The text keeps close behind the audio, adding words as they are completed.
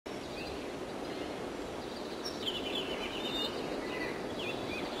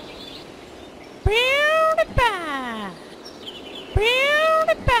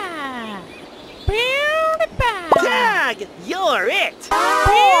dog, you're it!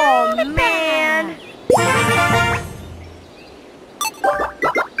 Oh, man!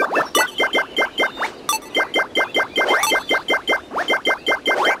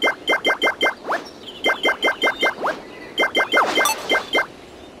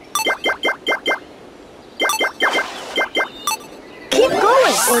 Keep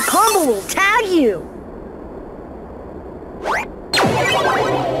going, or Combo will tag you!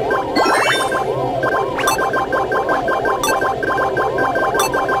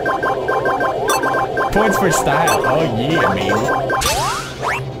 Points for style. Oh yeah, man.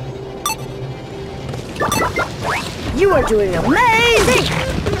 You are doing amazing!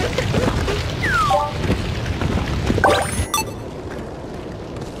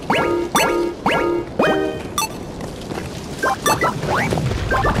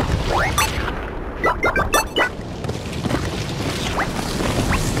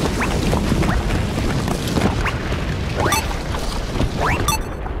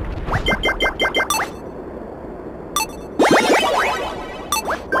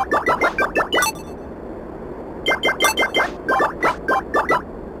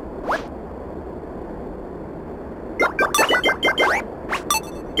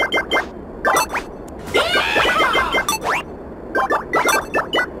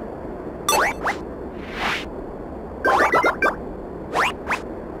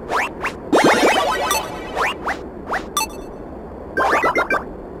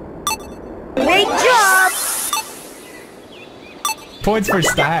 Great job! Points for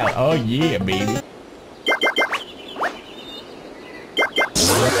style. Oh yeah, baby.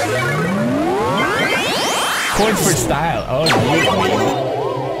 Points for style. Oh yeah, baby.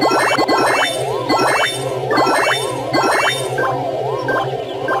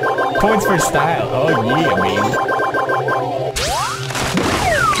 Points for style. Oh yeah, baby.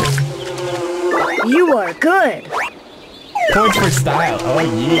 You are good! Points for style. Oh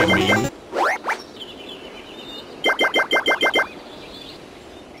yeah, baby.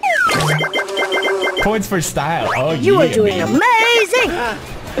 Points for style. Oh yeah, You are doing baby. amazing!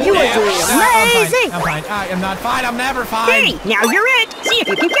 You are doing amazing! I'm fine. I am not fine. I'm never fine. Hey, now you're it! See if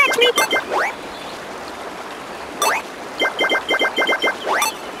you can catch me!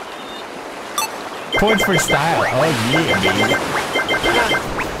 Points for style. Oh yeah, baby.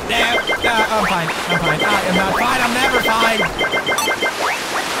 I'm fine. I'm fine. I am not fine. I'm never fine.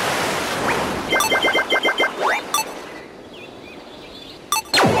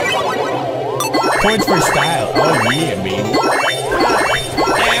 Points for style. Oh yeah, baby.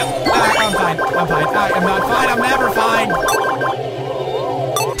 I'm fine. I'm fine. I am not fine. I'm never fine.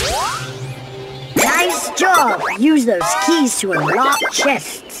 Nice job! Use those keys to unlock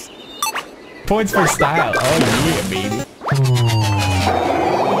chests. Points for style. Oh yeah, baby.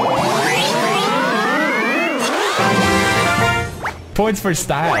 Points for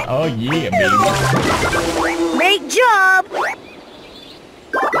style. Oh yeah, baby. Great job!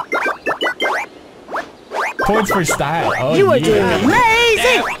 Points for style. Oh You are yeah, doing baby.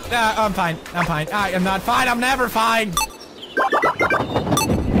 amazing! I'm fine. I'm fine. I am not fine. I'm never fine.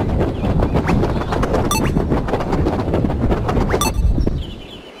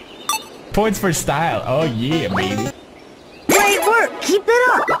 Points for style. Oh yeah, baby. Great work! Keep it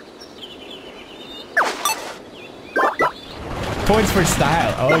up! Points for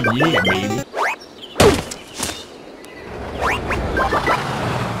style. Oh yeah, baby.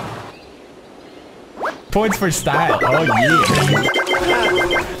 Points for style. Oh yeah, baby.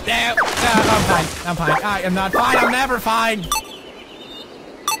 I'm fine. I'm fine. I am not fine. I'm never fine.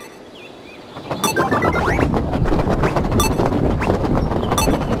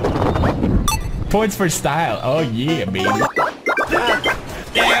 Points for style. Oh yeah, baby.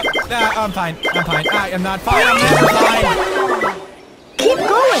 I'm fine. I'm fine. I am not fine. I'm never fine. Keep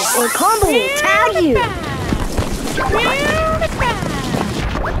going, or Combo will tag you!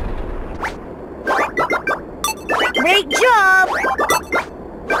 Great job!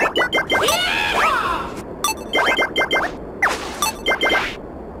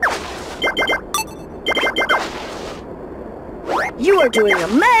 You are doing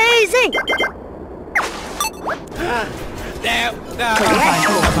amazing! Collect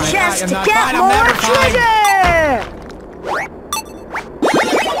more chests to get more treasure!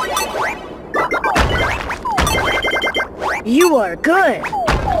 You are good!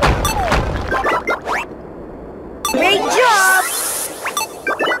 Great job!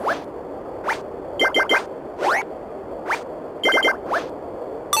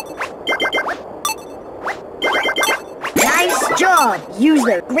 Nice job! Use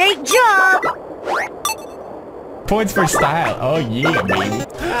the great job! Points for style. Oh yeah, baby.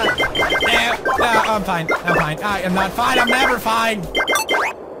 I'm fine. I'm fine. I am not fine. I'm never fine.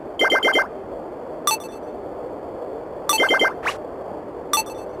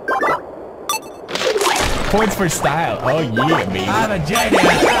 Points for style. Oh yeah, baby. I'm a genius.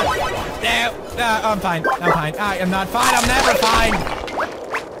 I'm fine. I'm fine. I am not fine. I'm never fine.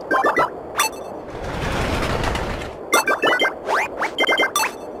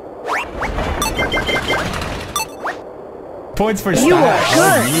 Points for style. You are Oh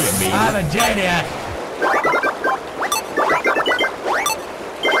good. yeah, baby. I'm a genius.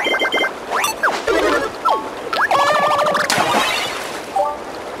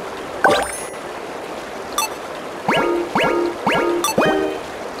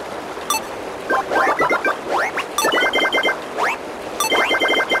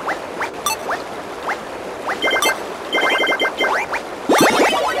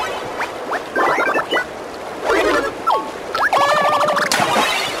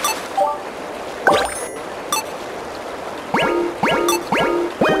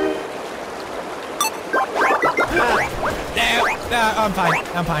 I'm fine.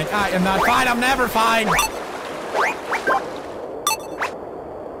 I'm fine. I am not fine. I'm never fine.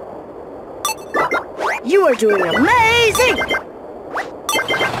 You are doing amazing!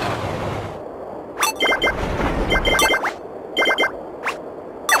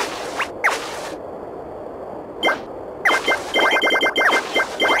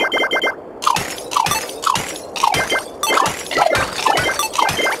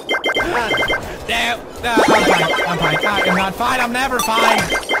 I'm fine. I'm fine. I am not fine. I'm never fine.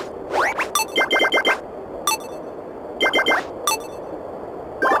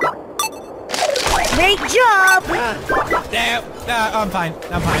 Great job! I'm fine.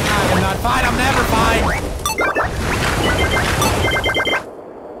 I'm fine. I am not fine. I'm never fine.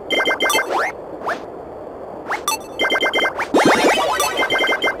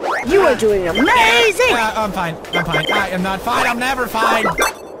 You are doing amazing! I'm fine. I'm fine. I am not fine. I'm never fine.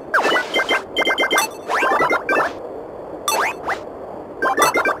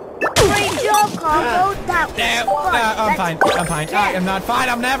 Great job, Combo! That was fun! I'm fine. I'm fine. I am not fine.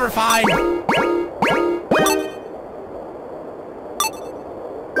 I'm never fine.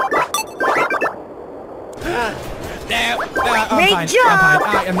 I'm Great fine. job. I'm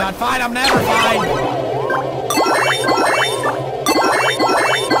fine. I am not fine. I'm never fine.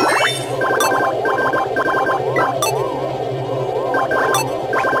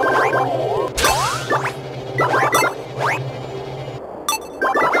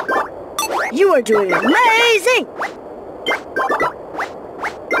 You are doing amazing!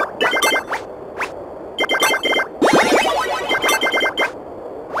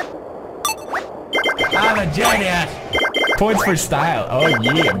 I'm a genius. Points for style. Oh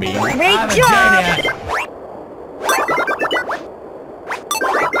yeah, baby. Great I'm a job! genius.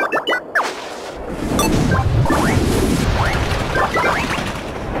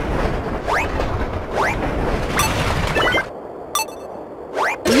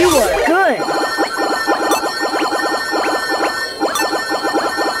 You are good!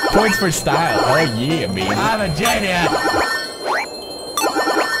 Points for style. Oh yeah, baby. I'm a genius.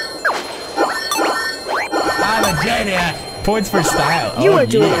 I'm a genius. Points for style. You Oh are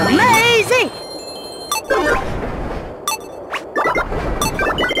doing yeah, baby. amazing!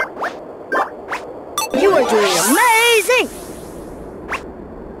 You are doing amazing!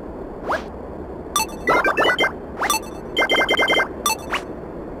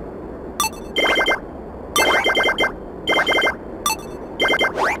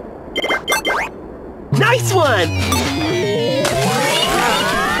 Nice one!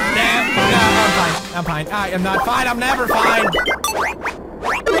 I'm fine. I'm fine. I am not fine. I'm never fine.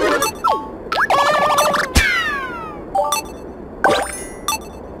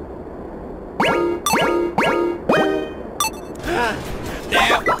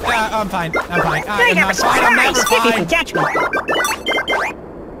 I'm fine. I'm fine. I am not fine. I'm never If you can fine. catch me.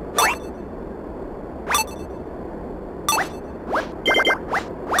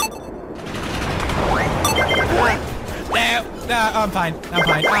 I'm fine. I'm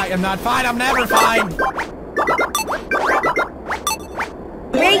fine. I am not fine. I'm never fine.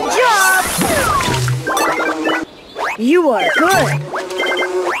 Great job! You are good!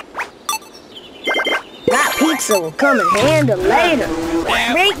 That pizza will come in handy later.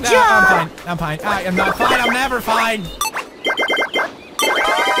 Great I'm job! fine. I'm fine. I am not fine. I'm never fine.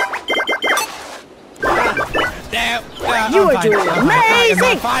 You I'm are fine. doing I'm fine. I am not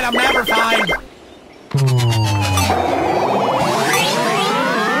amazing! fine. I'm never fine.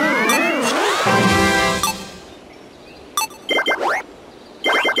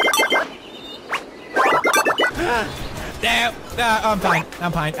 I'm fine.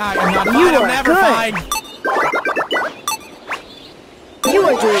 I'm fine. I am not fine. You I'm are never good. fine. You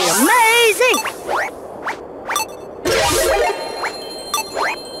are doing amazing!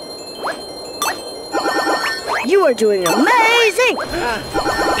 You are doing amazing!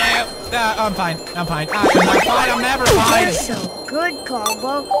 I'm fine. I'm fine. I am not fine. I'm never fine. You're so good,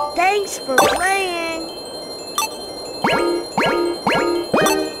 Combo. Thanks for playing.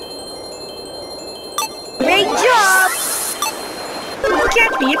 Great job!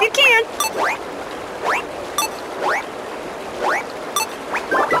 Catch me if you can.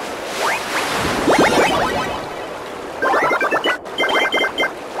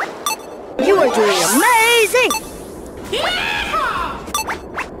 You are doing amazing!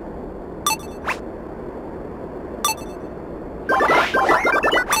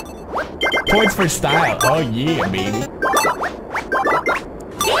 Points for style. Oh yeah, baby.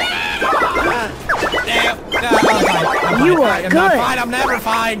 I'm fine. I'm fine. You I are am not good. fine. I'm never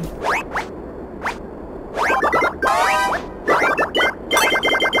fine.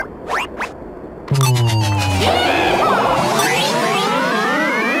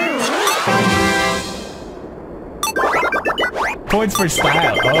 Points for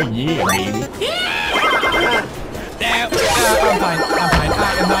style. Oh yeah, baby. I'm fine. I'm fine.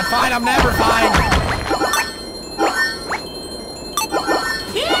 I am not fine. I'm never fine.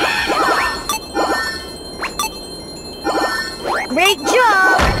 Great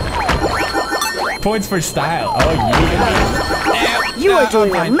job! Points for style. Oh yeah. You are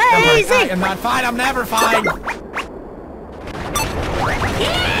doing I'm fine. I amazing! am not fine. I'm never fine.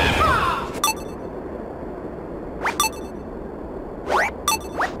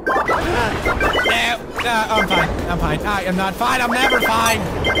 I'm fine. I'm fine. I am not fine. I'm never fine.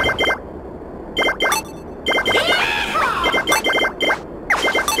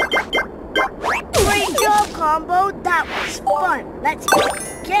 Great job, Combo. That was fun. Let's go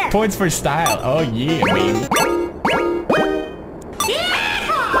again. Points for style. Oh yeah, baby.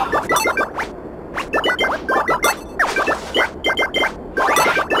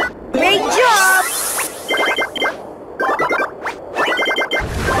 Great job!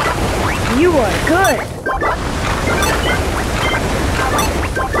 You are good.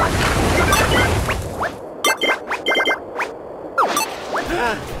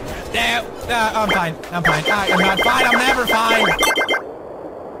 I'm fine. I'm fine. I am not fine. I'm never fine.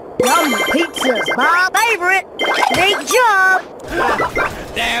 Yum pizza's my favorite. Great job!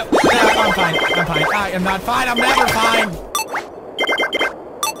 I'm fine. I'm fine. I am not fine. I'm never fine.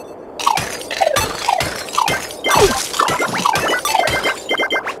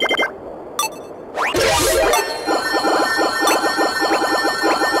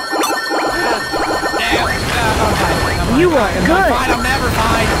 You are I am not good. fine. I'm never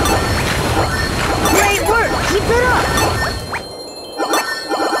fine. Great work. Keep it up.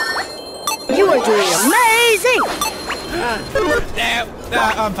 You are doing amazing.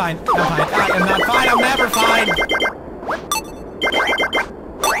 I'm fine. I'm fine. I am not fine. I'm never fine.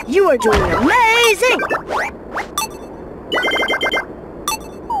 You are doing amazing.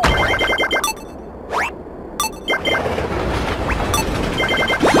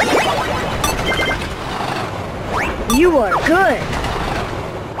 You are good.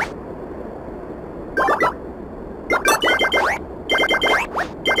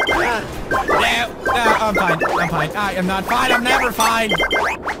 I'm fine. I'm fine. I am not fine. I'm never fine.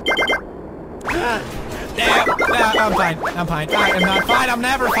 I'm fine. I'm fine. I am not fine. I'm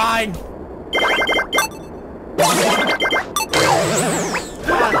never fine.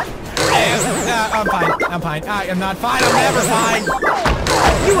 I'm fine. I'm fine. I am not fine. I'm never fine.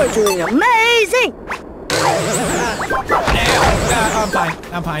 You are doing amazing. I'm fine.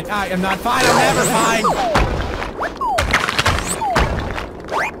 I'm fine. I am not fine. I'm never fine.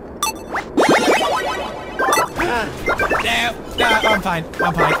 I'm fine.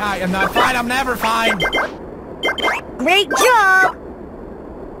 I'm fine. I am not fine. I'm never fine. Great job.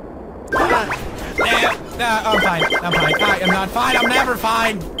 I'm fine. I'm fine. I am not fine. I'm never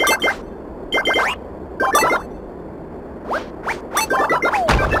fine.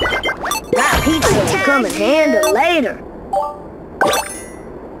 That pizza will come in handy later.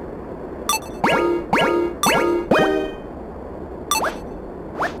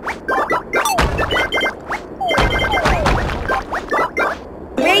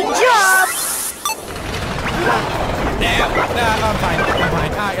 Great job. I'm fine. I'm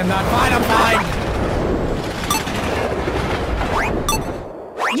fine. I am not fine. I'm fine.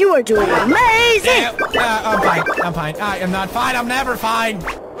 You are doing amazing. I'm fine. I'm fine. I am not fine. I'm never fine.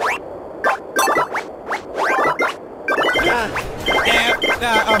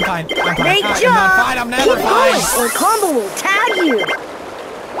 I'm fine. I'm fine. Great I'm job! not fine. I'm never Keep fine. going, or Combo will tag you.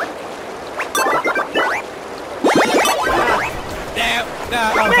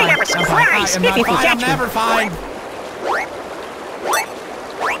 I'm fine. I'm fine. I am not fine. I'm never fine.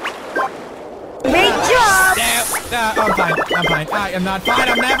 Great job! I'm fine. I'm fine. I am not fine.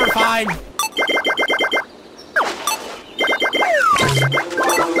 I'm never fine.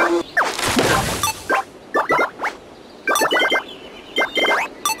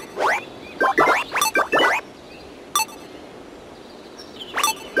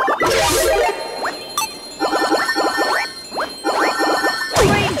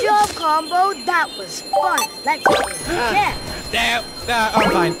 Great job, Combo. That was fun. Let's go again.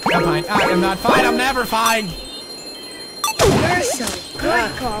 I'm fine. I'm fine. I am not fine. I'm never fine. You're so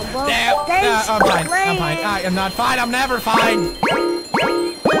good, Combo. Thanks I'm for fine. playing. I'm fine. I am not fine. I'm never fine.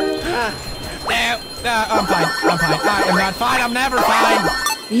 I'm fine. I'm fine. I am not fine. I'm never fine.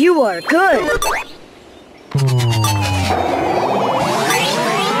 You are good.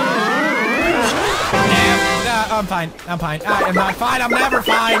 I'm fine. I'm fine. I am not fine. I'm never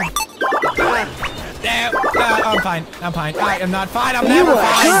fine. I'm fine. I'm fine. I am not fine. I'm You never are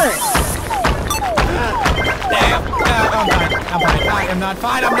fine. good. I'm fine. I'm fine. I am not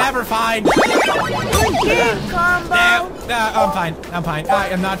fine. I'm never fine. Good Combo. I'm fine. I'm fine. I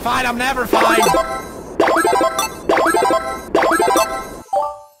am not fine. I'm never fine.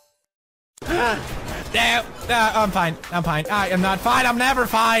 I'm fine. I'm fine. I am not fine. I'm never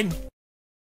fine.